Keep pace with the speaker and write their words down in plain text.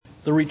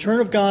The return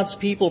of God's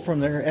people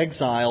from their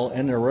exile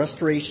and their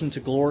restoration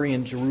to glory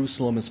in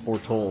Jerusalem is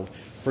foretold.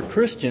 For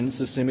Christians,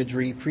 this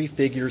imagery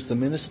prefigures the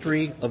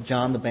ministry of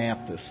John the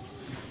Baptist.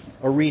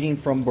 A reading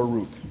from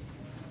Baruch.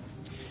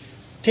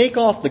 Take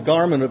off the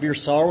garment of your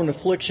sorrow and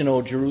affliction,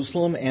 O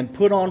Jerusalem, and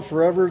put on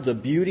forever the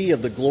beauty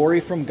of the glory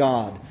from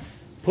God.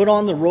 Put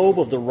on the robe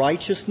of the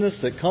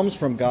righteousness that comes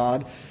from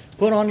God.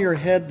 Put on your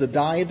head the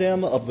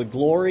diadem of the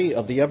glory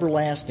of the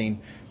everlasting.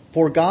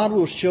 For God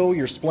will show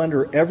your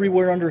splendor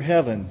everywhere under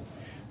heaven.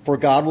 For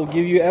God will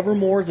give you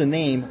evermore the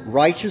name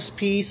righteous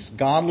peace,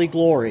 godly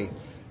glory.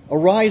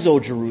 Arise, O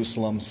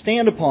Jerusalem,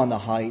 stand upon the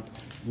height.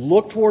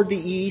 Look toward the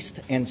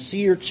east and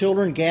see your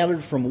children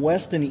gathered from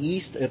west and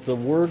east at the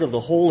word of the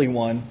Holy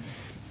One,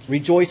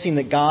 rejoicing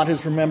that God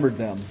has remembered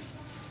them.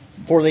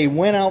 For they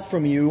went out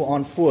from you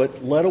on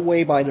foot, led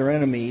away by their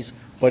enemies,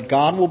 but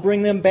God will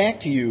bring them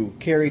back to you,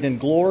 carried in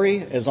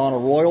glory as on a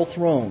royal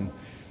throne.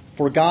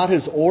 For God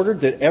has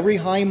ordered that every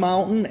high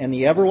mountain and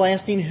the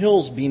everlasting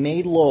hills be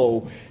made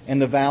low,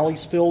 and the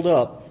valleys filled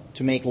up,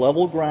 to make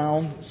level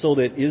ground, so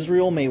that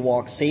Israel may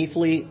walk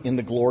safely in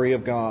the glory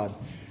of God.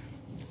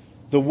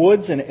 The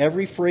woods and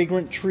every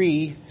fragrant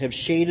tree have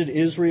shaded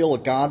Israel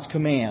at God's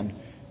command.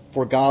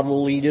 For God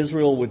will lead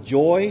Israel with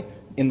joy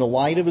in the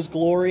light of his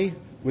glory,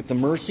 with the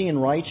mercy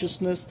and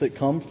righteousness that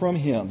come from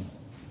him.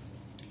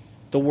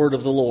 The word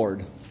of the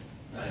Lord.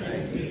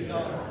 Thanks be to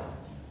God.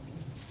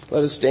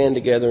 Let us stand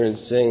together and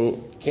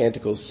sing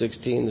Canticle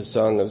 16, the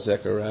song of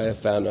Zechariah,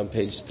 found on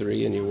page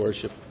 3 in your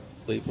worship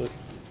leaflet.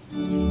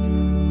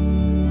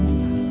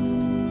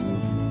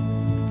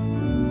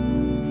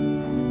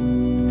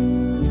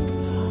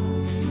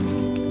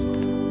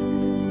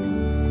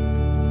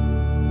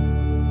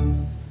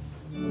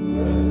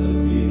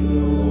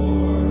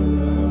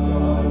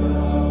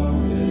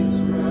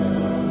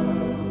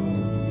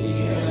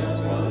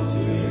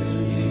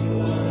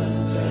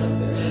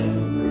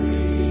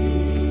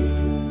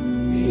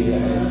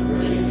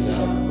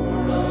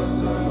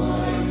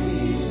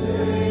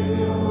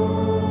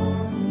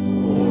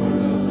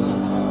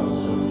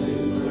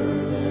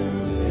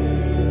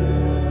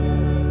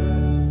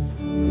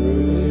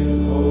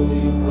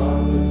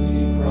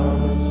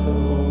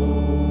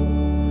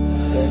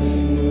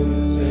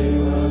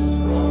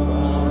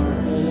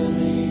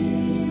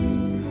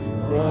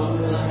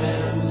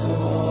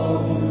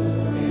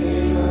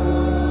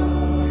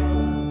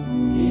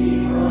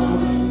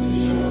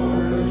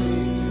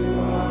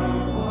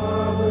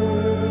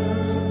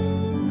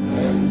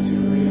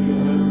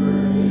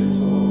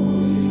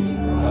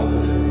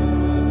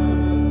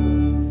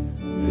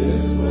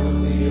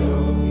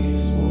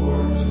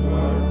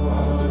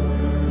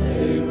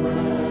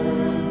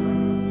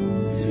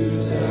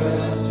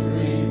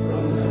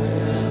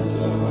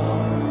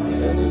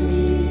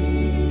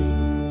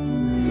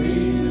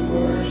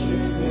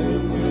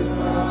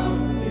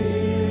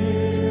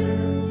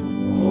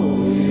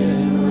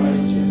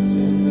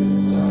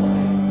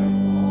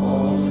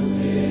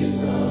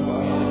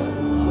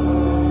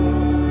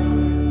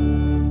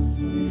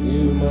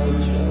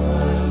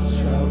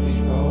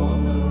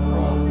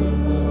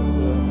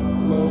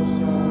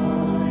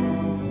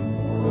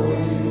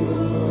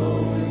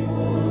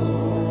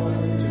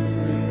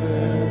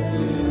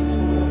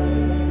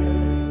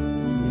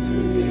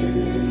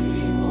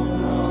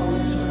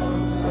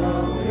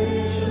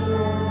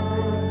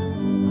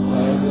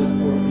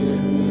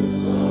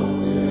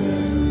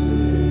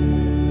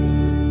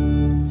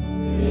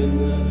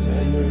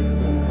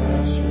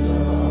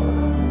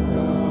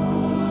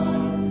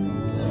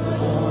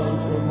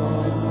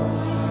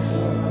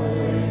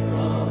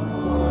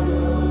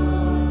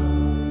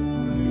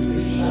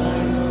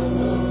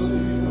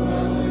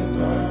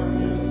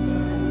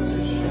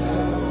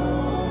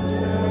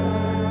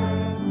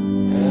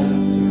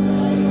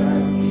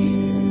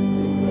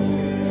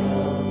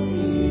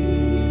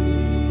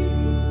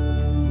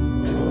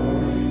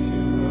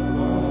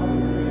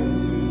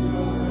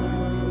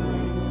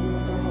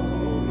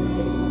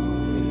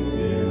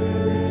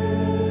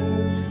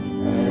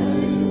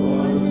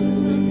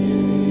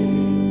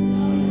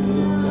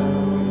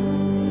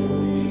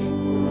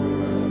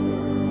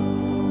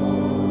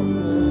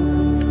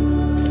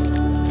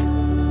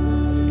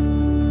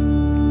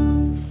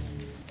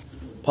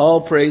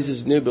 Paul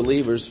praises new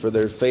believers for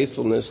their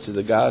faithfulness to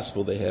the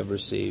gospel they have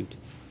received.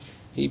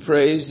 He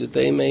prays that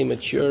they may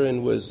mature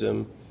in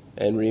wisdom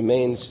and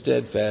remain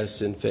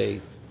steadfast in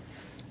faith.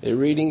 A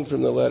reading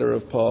from the letter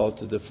of Paul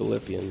to the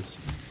Phillipians.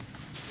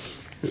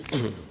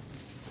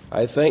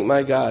 I thank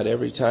my God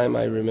every time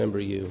I remember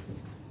you,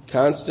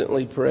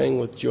 constantly praying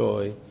with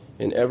joy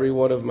in every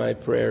one of my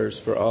prayers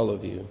for all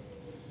of you,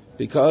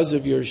 because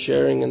of your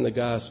sharing in the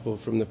gospel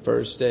from the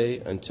first day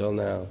until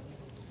now.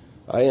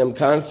 I am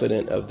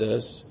confident of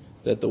this,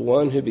 that the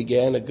one who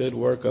began a good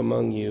work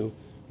among you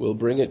will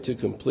bring it to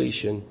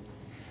completion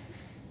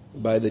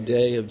by the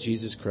day of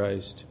Jesus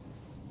Christ.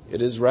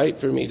 It is right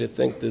for me to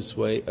think this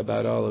way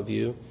about all of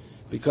you,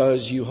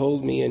 because you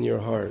hold me in your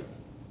heart.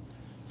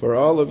 For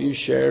all of you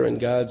share in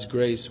God's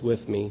grace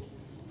with me,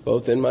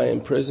 both in my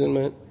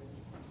imprisonment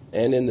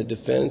and in the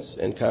defense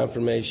and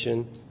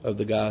confirmation of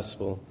the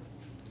gospel.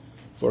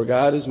 For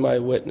God is my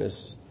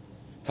witness,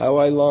 how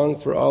I long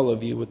for all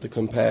of you with the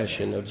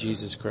compassion of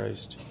Jesus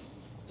Christ.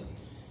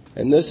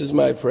 And this is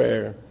my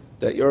prayer,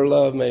 that your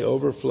love may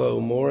overflow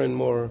more and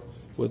more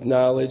with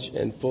knowledge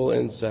and full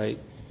insight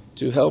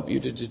to help you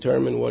to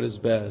determine what is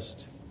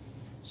best,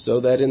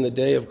 so that in the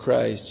day of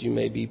Christ you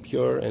may be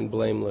pure and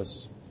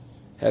blameless,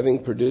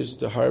 having produced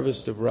the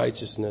harvest of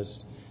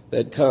righteousness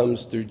that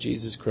comes through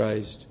Jesus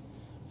Christ,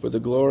 for the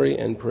glory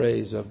and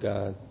praise of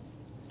God.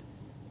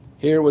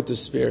 Hear what the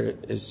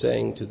Spirit is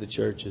saying to the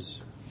churches.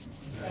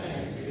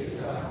 Thanks be to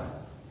God.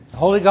 The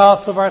Holy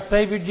Gospel of our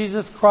Savior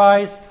Jesus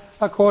Christ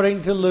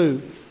according to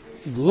Luke.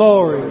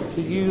 Glory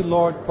to you,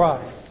 Lord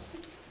Christ.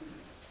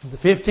 In the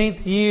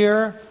 15th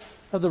year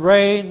of the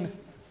reign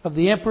of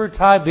the Emperor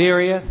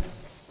Tiberius,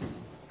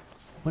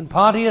 when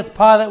Pontius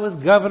Pilate was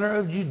governor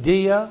of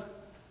Judea,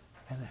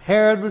 and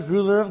Herod was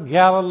ruler of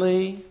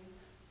Galilee,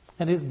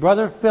 and his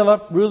brother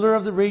Philip, ruler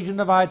of the region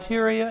of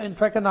Iturea and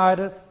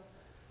Trachonitis,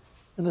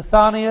 and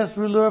Nathaniel,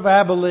 ruler of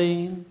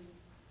Abilene,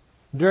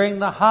 during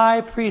the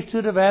high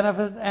priesthood of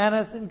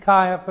Annas and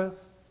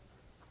Caiaphas,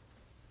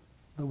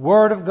 the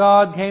word of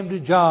God came to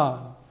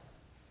John,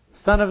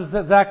 son of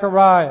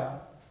Zechariah,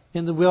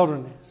 in the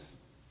wilderness.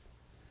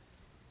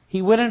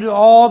 He went into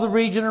all the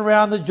region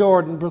around the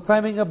Jordan,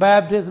 proclaiming a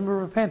baptism of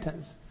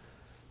repentance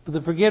for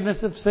the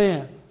forgiveness of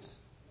sins.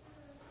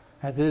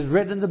 As it is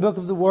written in the book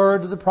of the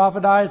words of the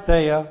prophet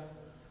Isaiah,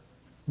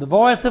 the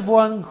voice of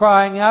one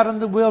crying out in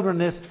the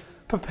wilderness,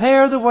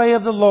 prepare the way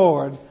of the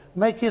Lord,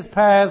 make his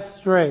paths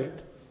straight.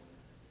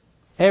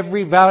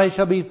 Every valley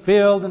shall be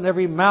filled, and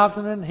every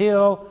mountain and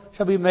hill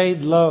shall be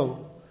made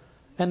low,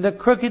 and the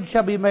crooked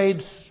shall be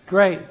made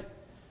straight,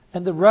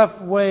 and the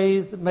rough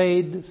ways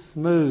made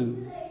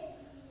smooth.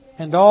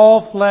 And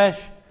all flesh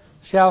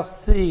shall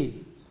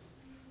see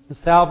the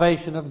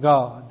salvation of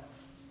God.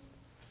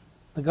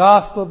 The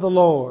gospel of the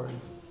Lord.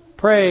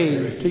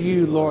 Praise to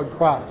you, Lord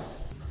Christ.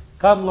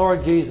 Come,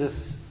 Lord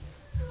Jesus.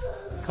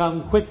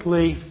 Come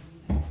quickly.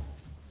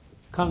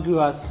 Come to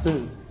us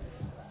soon.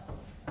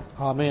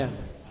 Amen.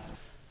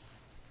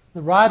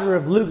 The writer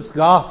of Luke's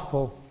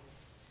gospel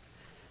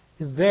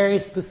is very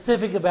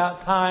specific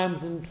about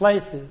times and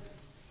places.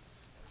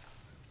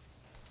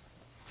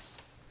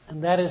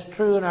 And that is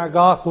true in our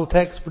gospel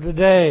text for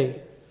today,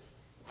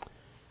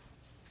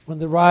 when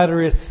the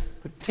writer is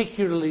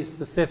particularly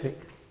specific.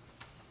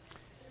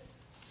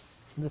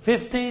 In the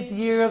 15th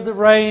year of the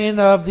reign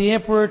of the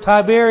Emperor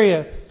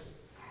Tiberius,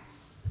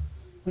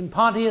 when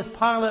Pontius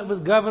Pilate was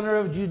governor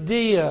of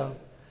Judea,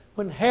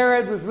 when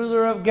Herod was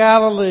ruler of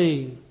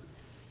Galilee,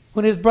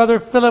 when his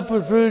brother Philip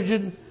was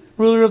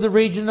ruler of the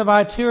region of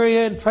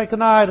Iturea and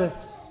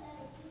Trachonitis,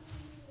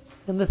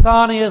 and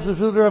Nathaniel was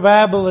ruler of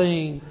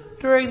Abilene,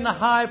 during the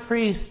high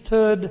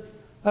priesthood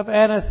of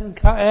Annas and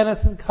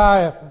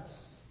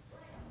Caiaphas.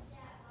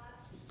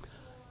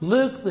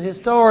 Luke, the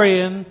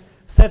historian,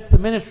 sets the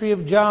ministry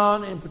of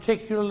John in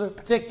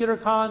particular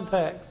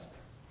context,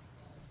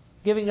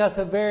 giving us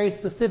a very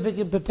specific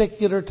and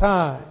particular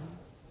time,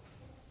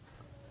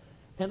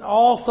 and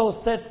also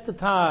sets the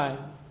time,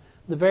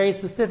 the very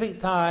specific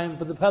time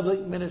for the public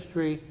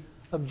ministry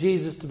of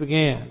Jesus to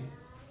begin.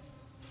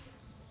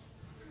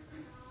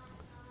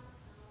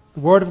 The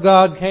word of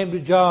God came to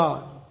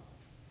John,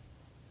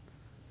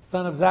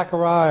 son of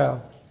Zechariah,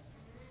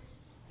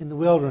 in the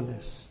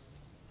wilderness.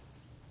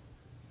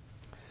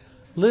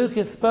 Luke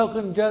has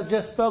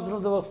just spoken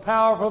of the most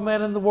powerful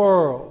man in the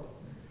world,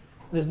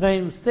 and has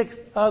named 6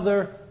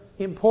 other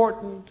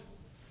important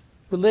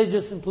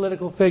religious and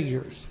political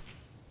figures.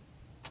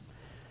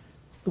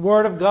 The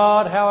word of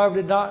God, however,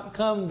 did not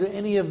come to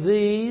any of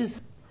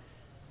these.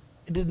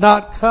 It did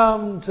not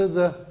come to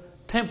the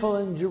temple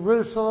in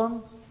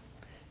Jerusalem.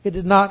 It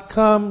did not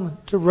come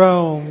to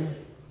Rome.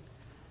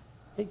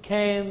 It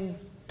came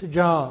to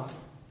John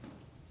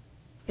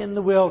in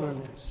the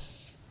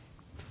wilderness.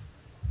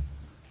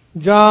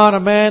 John, a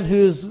man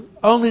whose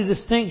only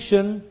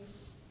distinction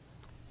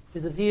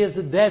is that he is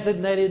the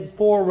designated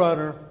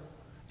forerunner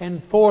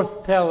and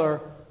forthteller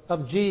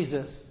of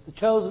Jesus, the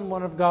chosen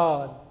one of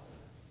God,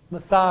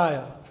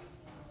 Messiah,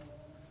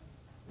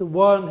 the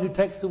one who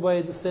takes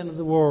away the sin of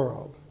the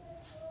world.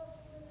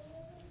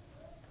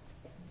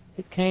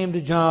 It came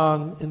to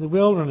John in the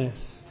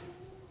wilderness.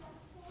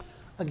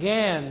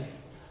 Again,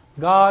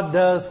 God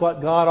does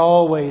what God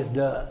always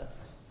does.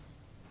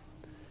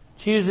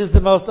 Chooses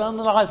the most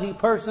unlikely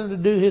person to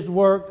do his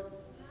work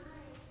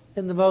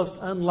in the most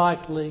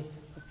unlikely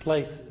of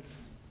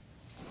places.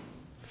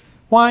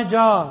 Why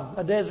John,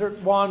 a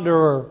desert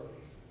wanderer?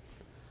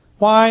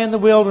 Why in the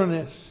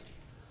wilderness?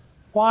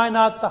 Why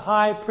not the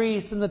high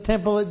priest in the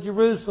temple at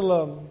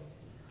Jerusalem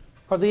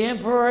or the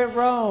emperor at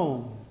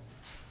Rome?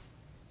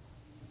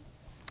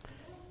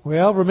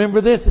 Well, remember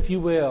this, if you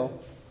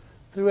will.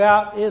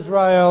 Throughout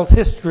Israel's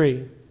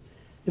history,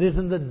 it is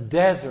in the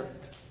desert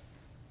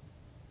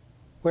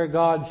where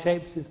God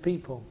shapes his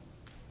people.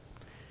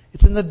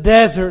 It's in the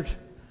desert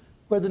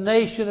where the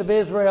nation of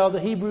Israel, the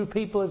Hebrew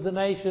people as a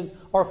nation,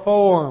 are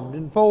formed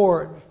and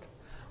forged.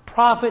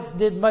 prophets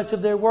did much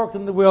of their work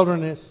in the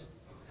wilderness.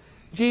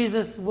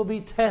 Jesus will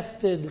be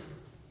tested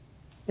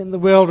in the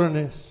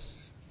wilderness.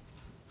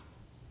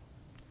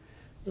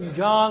 And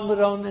John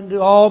went on into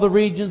all the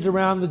regions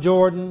around the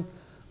Jordan,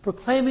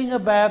 proclaiming a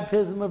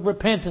baptism of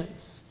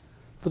repentance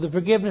for the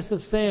forgiveness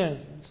of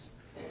sins,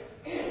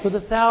 for the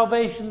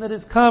salvation that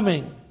is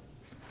coming,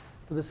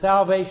 for the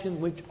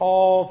salvation which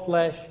all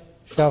flesh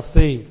shall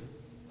see.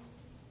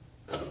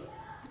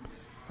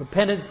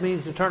 Repentance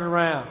means to turn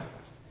around.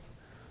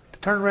 To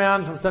turn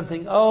around from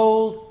something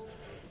old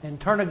and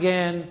turn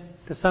again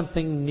to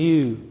something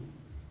new.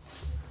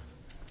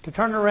 To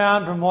turn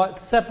around from what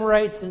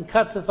separates and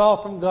cuts us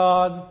off from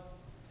God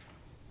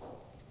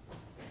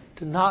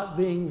to not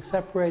being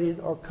separated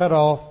or cut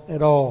off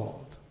at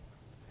all.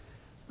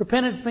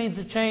 Repentance means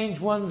to change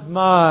one's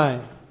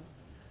mind,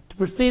 to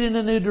proceed in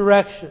a new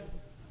direction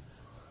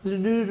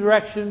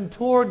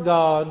toward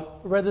God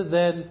rather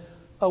than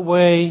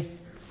away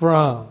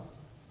from.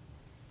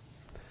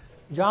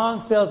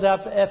 John spells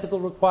out the ethical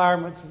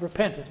requirements of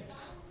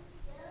repentance.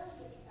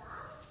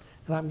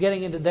 And I'm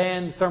getting into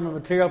Dan's sermon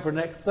material for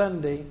next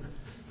Sunday,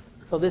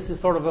 so this is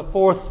sort of a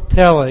fourth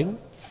telling.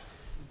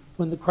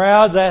 When the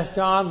crowds asked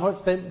John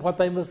what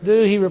they must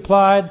do, he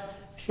replied,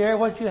 "Share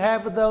what you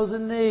have with those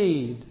in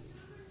need.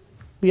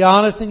 Be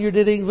honest in your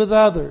dealings with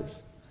others.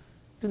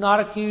 Do not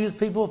accuse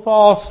people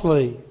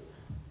falsely.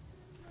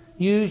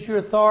 Use your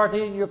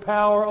authority and your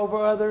power over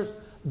others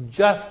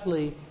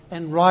justly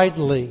and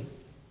rightly.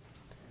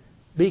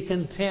 Be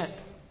content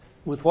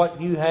with what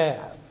you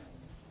have."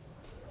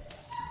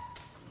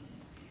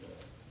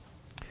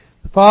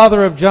 The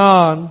father of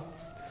John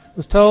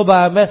was told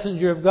by a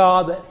messenger of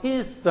God that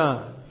his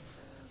son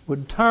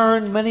would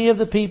turn many of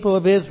the people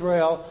of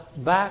Israel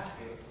back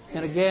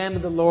and again to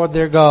the Lord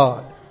their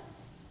God.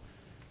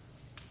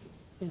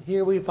 And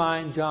here we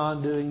find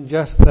John doing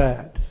just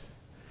that,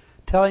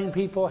 telling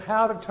people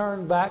how to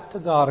turn back to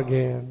God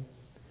again,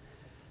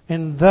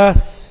 and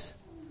thus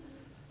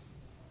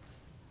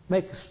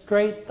make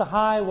straight the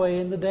highway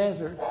in the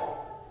desert,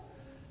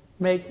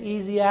 make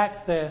easy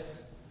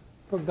access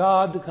for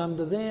God to come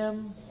to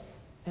them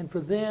and for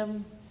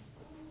them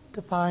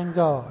to find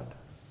God.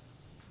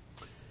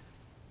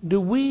 Do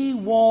we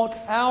want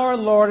our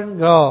Lord and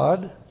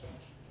God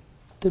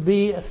to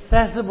be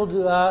accessible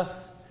to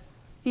us,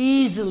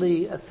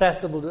 easily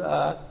accessible to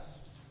us?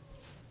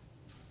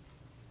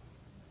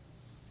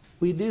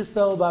 We do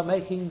so by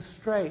making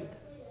straight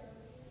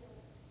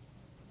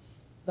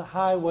the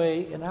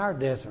highway in our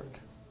desert.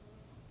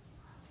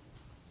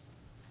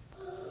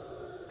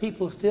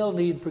 People still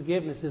need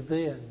forgiveness as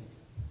then.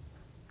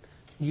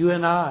 You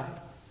and I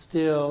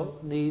still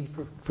need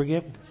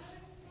forgiveness.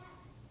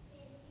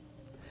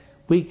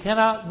 We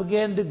cannot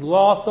begin to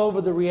gloss over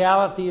the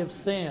reality of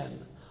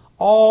sin,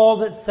 all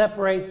that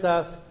separates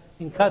us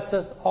and cuts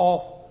us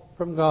off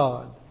from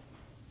God.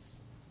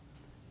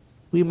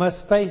 We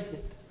must face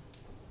it.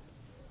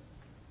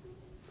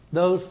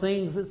 Those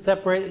things that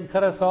separate and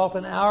cut us off,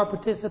 and our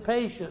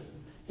participation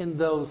in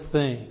those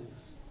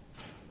things.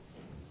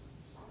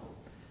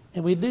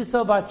 And we do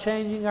so by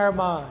changing our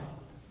mind.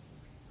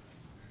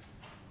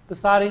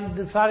 Deciding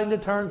to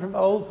turn from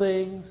old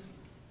things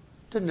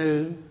to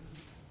new,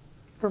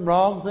 from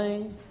wrong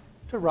things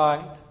to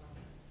right,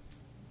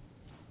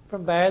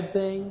 from bad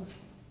things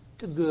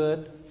to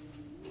good,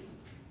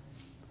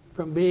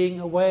 from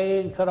being away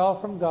and cut off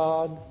from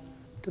God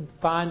to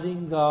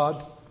finding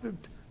God,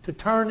 to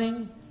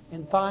turning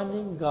and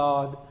finding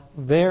God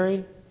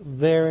very,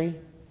 very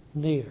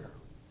near.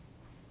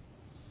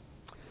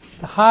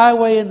 The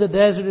highway in the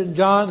desert in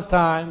John's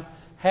time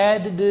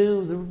had to do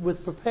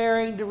with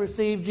preparing to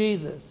receive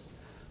Jesus,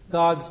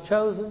 God's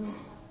chosen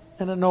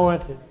and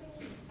anointed.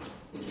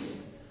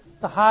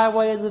 The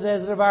highway in the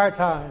desert of our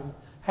time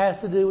has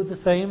to do with the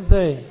same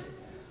thing,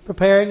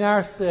 preparing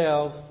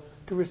ourselves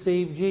to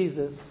receive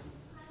Jesus,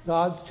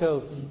 God's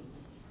chosen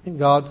and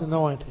God's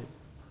anointed.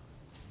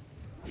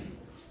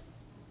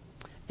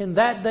 In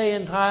that day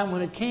and time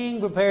when a king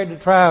prepared to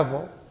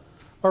travel,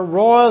 or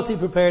royalty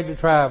prepared to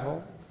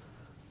travel,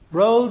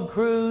 road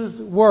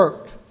crews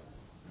worked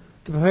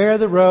to prepare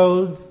the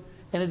roads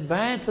in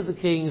advance of the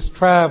king's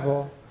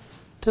travel,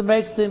 to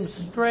make them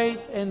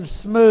straight and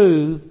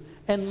smooth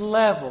and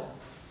level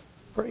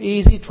for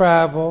easy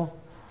travel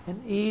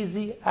and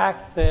easy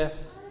access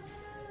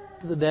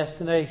to the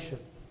destination.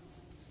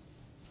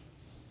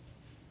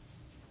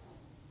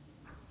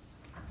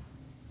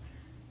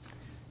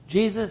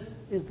 Jesus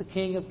is the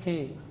King of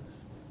Kings.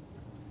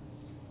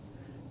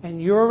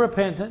 And your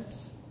repentance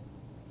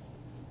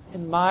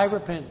and my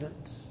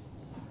repentance,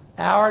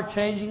 our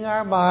changing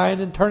our mind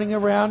and turning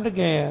around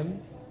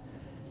again,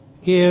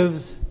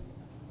 gives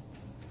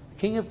the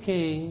King of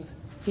Kings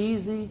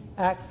easy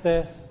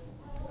access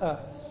to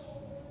us,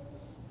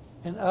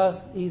 and us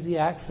easy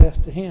access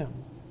to Him.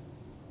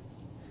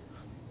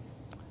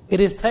 It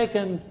has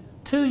taken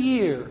 2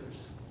 years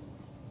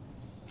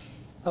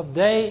of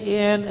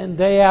day in and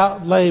day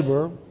out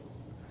labor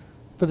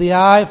for the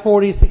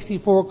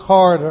I-4064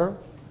 corridor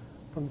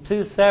from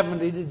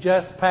 270 to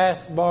just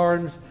past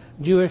Barnes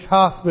Jewish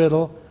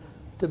Hospital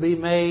to be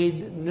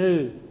made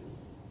new.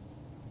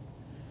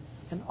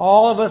 And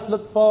all of us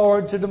look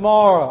forward to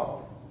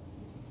tomorrow.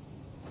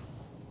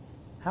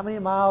 How many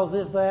miles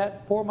is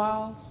that? 4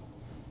 miles?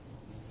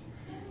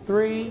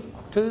 3,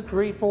 2,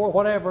 3, 4,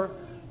 whatever,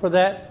 for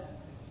that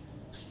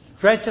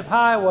stretch of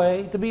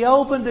highway to be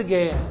opened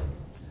again.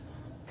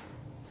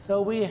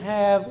 So we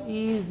have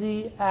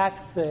easy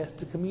access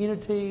to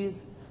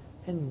communities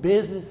and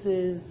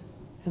businesses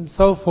and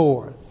so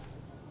forth.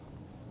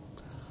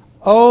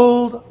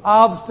 Old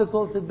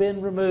obstacles have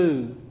been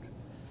removed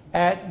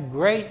at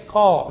great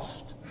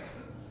cost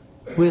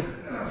with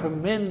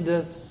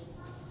tremendous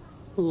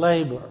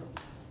labor.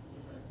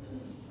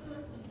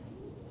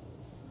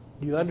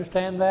 Do you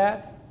understand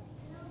that?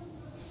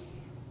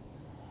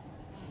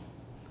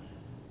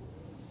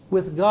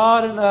 With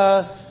God and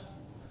us,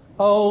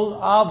 old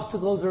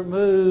obstacles are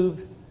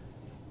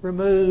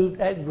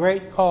removed at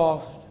great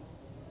cost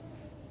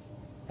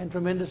and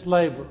tremendous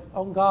labor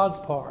on God's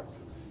part.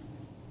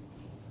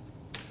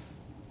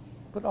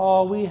 But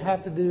all we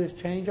have to do is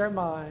change our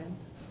mind,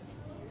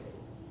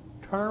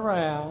 turn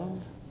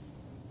around,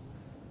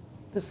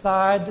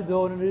 decide to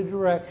go in a new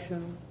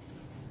direction.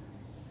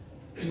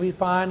 And we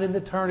find in the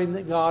turning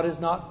that God is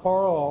not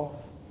far off,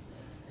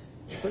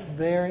 but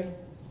very,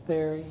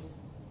 very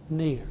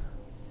near.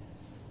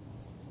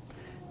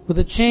 With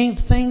a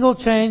single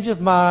change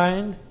of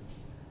mind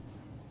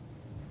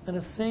and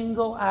a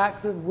single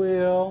act of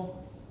will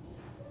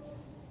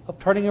of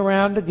turning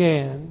around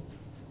again,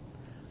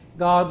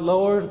 God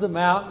lowers the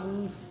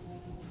mountains,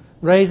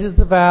 raises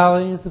the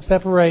valleys of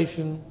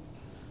separation,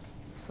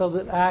 so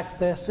that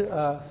access to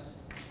us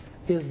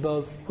is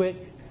both quick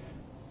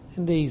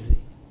and easy.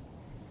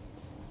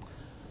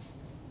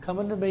 Come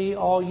unto me,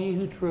 all ye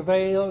who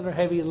travail and are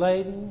heavy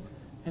laden,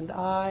 and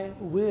I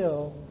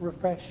will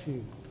refresh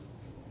you.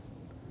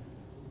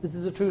 This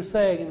is a true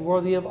saying and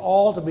worthy of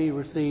all to be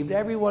received,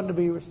 everyone to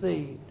be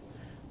received,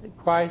 that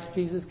Christ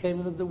Jesus came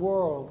into the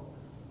world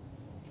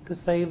to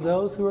save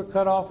those who are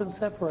cut off and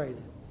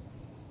separated.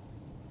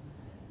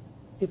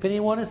 If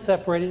anyone is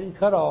separated and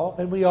cut off,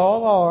 and we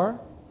all are,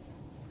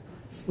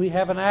 we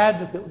have an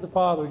advocate with the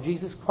Father,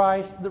 Jesus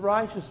Christ, the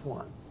righteous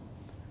one.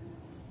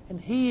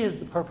 And He is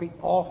the perfect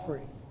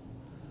offering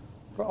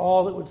for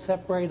all that would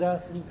separate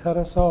us and cut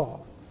us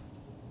off.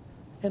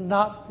 And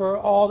not for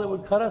all that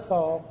would cut us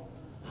off,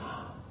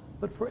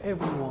 but for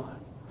everyone.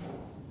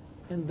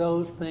 And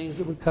those things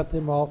that would cut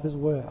them off as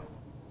well.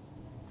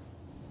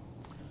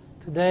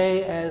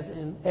 Today, as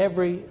in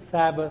every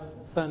Sabbath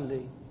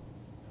Sunday,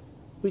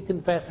 we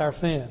confess our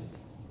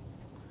sins.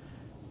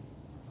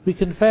 We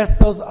confess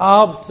those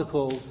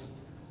obstacles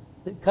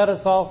that cut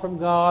us off from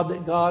God,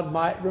 that God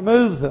might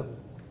remove them.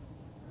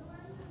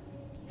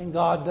 And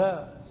God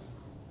does.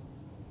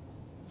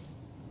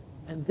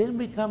 And then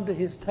we come to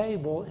His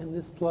table in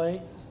this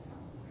place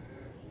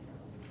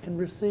and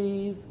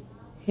receive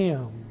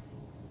Him.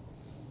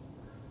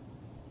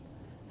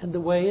 And the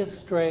way is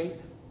straight.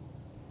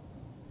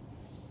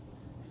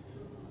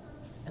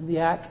 And the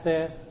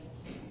access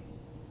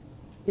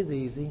is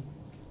easy.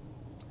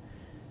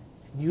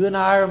 You and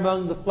I are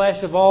among the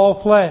flesh of all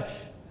flesh,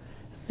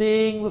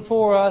 seeing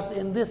before us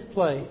in this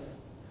place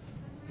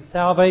the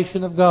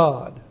salvation of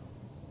God.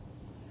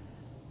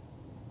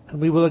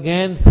 And we will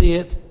again see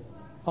it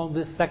on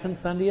this second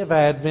Sunday of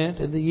Advent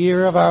in the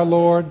year of our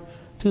Lord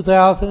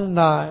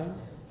 2009,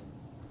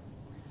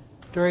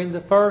 during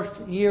the first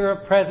year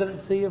of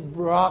presidency of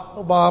Barack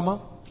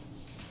Obama,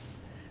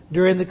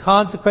 during the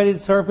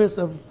consecrated service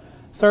of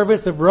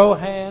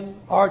Rohan,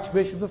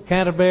 Archbishop of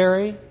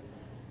Canterbury,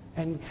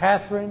 and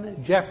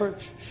Catherine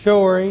Jefferts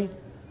Shorey,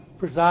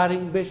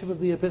 presiding Bishop of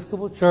the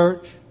Episcopal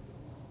Church,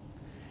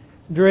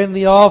 during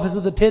the office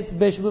of the 10th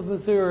Bishop of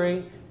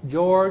Missouri,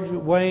 George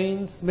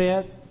Wayne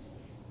Smith,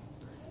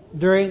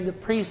 during the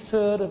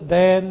priesthood of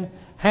Dan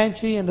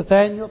Hanchy and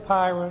Nathaniel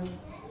Pyron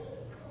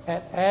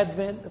at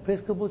Advent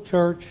Episcopal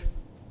Church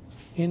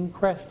in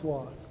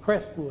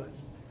Crestwood.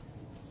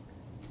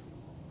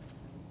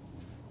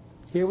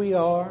 Here we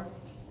are.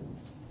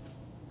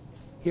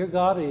 Here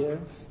God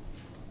is.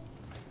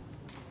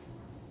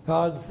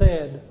 God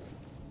said,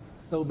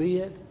 so be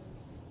it,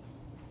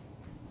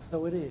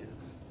 so it is.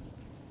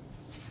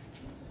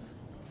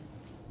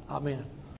 Amen.